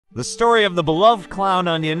The story of the beloved clown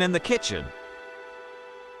onion in the kitchen.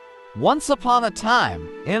 Once upon a time,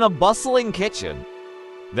 in a bustling kitchen,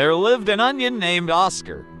 there lived an onion named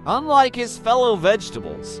Oscar. Unlike his fellow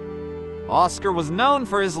vegetables, Oscar was known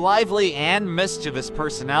for his lively and mischievous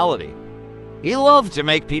personality. He loved to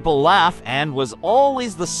make people laugh and was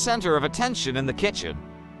always the center of attention in the kitchen.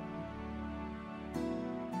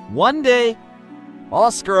 One day,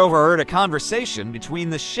 Oscar overheard a conversation between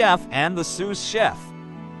the chef and the sous chef.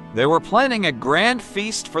 They were planning a grand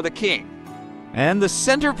feast for the king, and the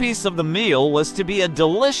centerpiece of the meal was to be a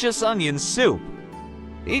delicious onion soup.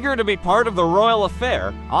 Eager to be part of the royal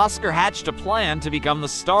affair, Oscar hatched a plan to become the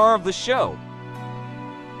star of the show.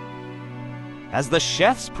 As the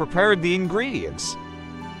chefs prepared the ingredients,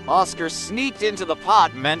 Oscar sneaked into the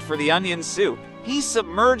pot meant for the onion soup. He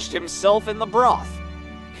submerged himself in the broth,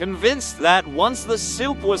 convinced that once the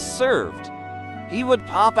soup was served, he would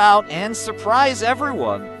pop out and surprise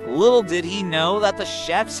everyone. Little did he know that the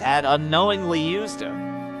chefs had unknowingly used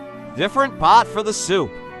a different pot for the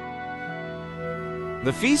soup.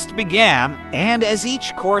 The feast began, and as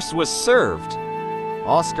each course was served,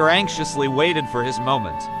 Oscar anxiously waited for his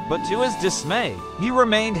moment, but to his dismay, he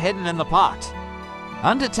remained hidden in the pot,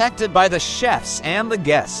 undetected by the chefs and the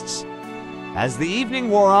guests. As the evening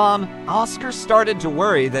wore on, Oscar started to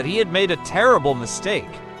worry that he had made a terrible mistake.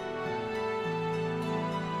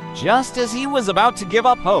 Just as he was about to give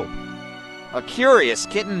up hope, a curious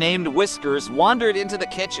kitten named Whiskers wandered into the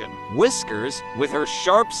kitchen. Whiskers, with her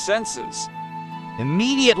sharp senses,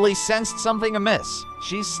 immediately sensed something amiss.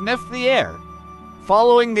 She sniffed the air,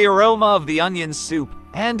 following the aroma of the onion soup,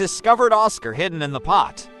 and discovered Oscar hidden in the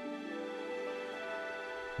pot.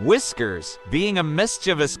 Whiskers, being a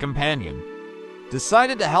mischievous companion,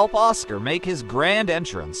 decided to help Oscar make his grand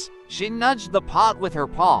entrance. She nudged the pot with her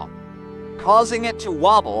paw, causing it to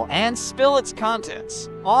wobble and spill its contents.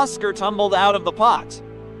 Oscar tumbled out of the pot,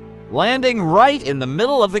 landing right in the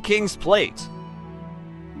middle of the king's plate.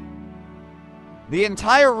 The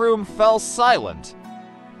entire room fell silent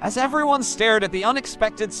as everyone stared at the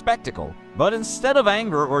unexpected spectacle, but instead of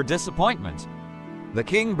anger or disappointment, the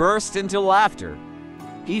king burst into laughter.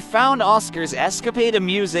 He found Oscar's escapade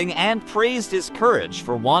amusing and praised his courage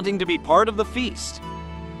for wanting to be part of the feast.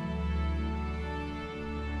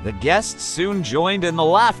 The guests soon joined in the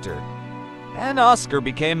laughter, and Oscar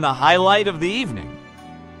became the highlight of the evening.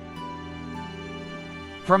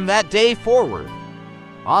 From that day forward,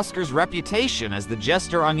 Oscar's reputation as the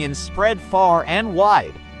jester onion spread far and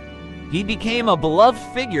wide. He became a beloved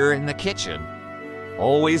figure in the kitchen,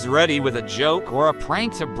 always ready with a joke or a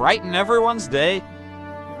prank to brighten everyone's day.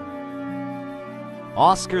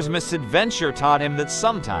 Oscar's misadventure taught him that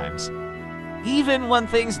sometimes, even when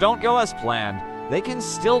things don't go as planned, they can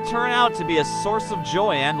still turn out to be a source of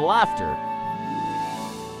joy and laughter.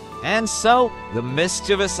 And so, the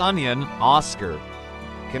mischievous onion, Oscar,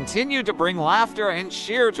 continued to bring laughter and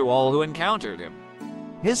cheer to all who encountered him.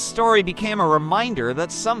 His story became a reminder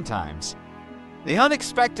that sometimes, the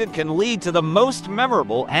unexpected can lead to the most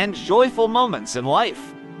memorable and joyful moments in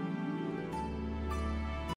life.